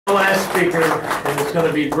Speaker, and it's going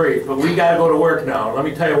to be brief, but we got to go to work now. Let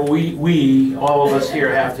me tell you what we, all of us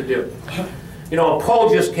here, have to do. You know, a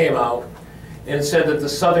poll just came out and said that the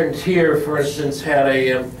southern tier, for instance, had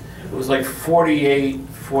it was like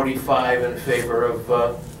 48-45 in favor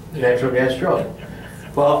of natural gas drilling.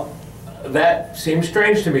 Well, that seemed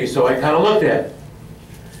strange to me, so I kind of looked at it.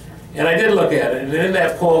 And I did look at it, and in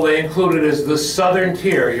that poll they included as the southern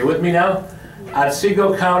tier, you with me now?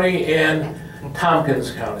 Otsego County and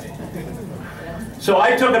Tompkins County. So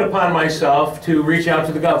I took it upon myself to reach out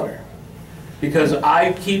to the governor, because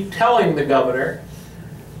I keep telling the governor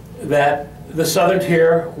that the southern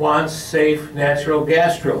tier wants safe natural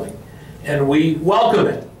gas drilling, and we welcome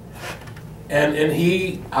it. And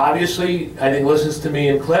he obviously, I think, listens to me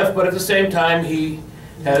and Cliff, but at the same time he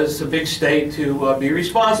has a big state to be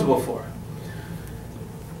responsible for.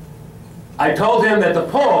 I told him that the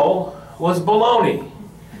poll was baloney,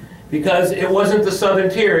 because it wasn't the southern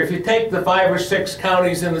tier. If you take the 5 or 6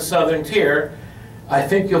 counties in the southern tier, I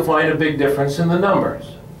think you'll find a big difference in the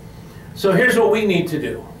numbers. So here's what we need to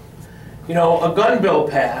do. You know, a gun bill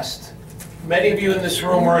passed. Many of you in this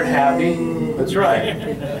room weren't happy. That's right.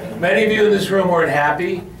 Many of you in this room weren't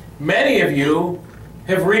happy. Many of you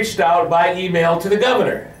have reached out by email to the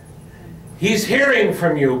governor. He's hearing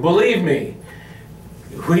from you, believe me.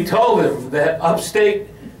 We told him that upstate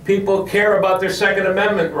people care about their Second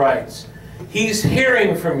Amendment rights. He's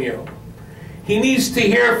hearing from you. He needs to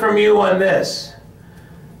hear from you on this.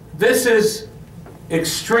 This is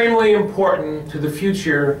extremely important to the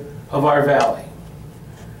future of our valley.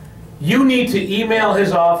 You need to email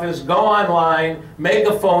his office, go online, make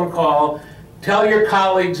a phone call, tell your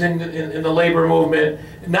colleagues in the labor movement,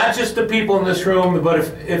 not just the people in this room, but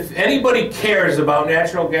if anybody cares about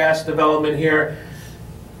natural gas development here,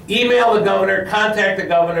 email the governor, contact the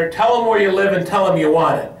governor, tell him where you live and tell him you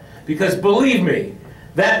want it. Because believe me,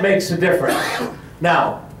 that makes a difference.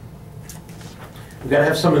 Now, we've got to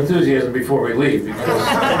have some enthusiasm before we leave,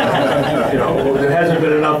 because you know, there hasn't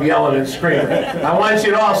been enough yelling and screaming. I want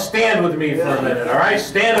you to all stand with me for a minute, all right?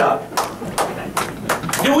 Stand up.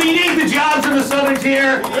 Do we need the jobs in the southern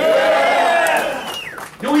tier? Yes!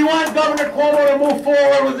 Do we want Governor Cuomo to move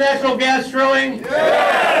forward with natural gas drilling?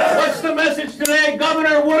 Yes! What's the message today?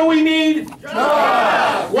 Governor, what do we need?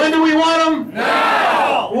 Jobs! When do we want them?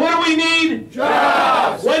 Now! What do we need?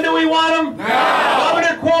 Jobs! When do we want them? Now!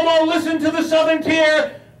 Governor Cuomo, listen to the southern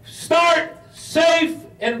tier. Start safe,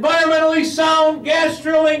 environmentally sound gas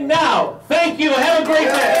drilling now. Thank you. Have a great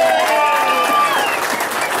day.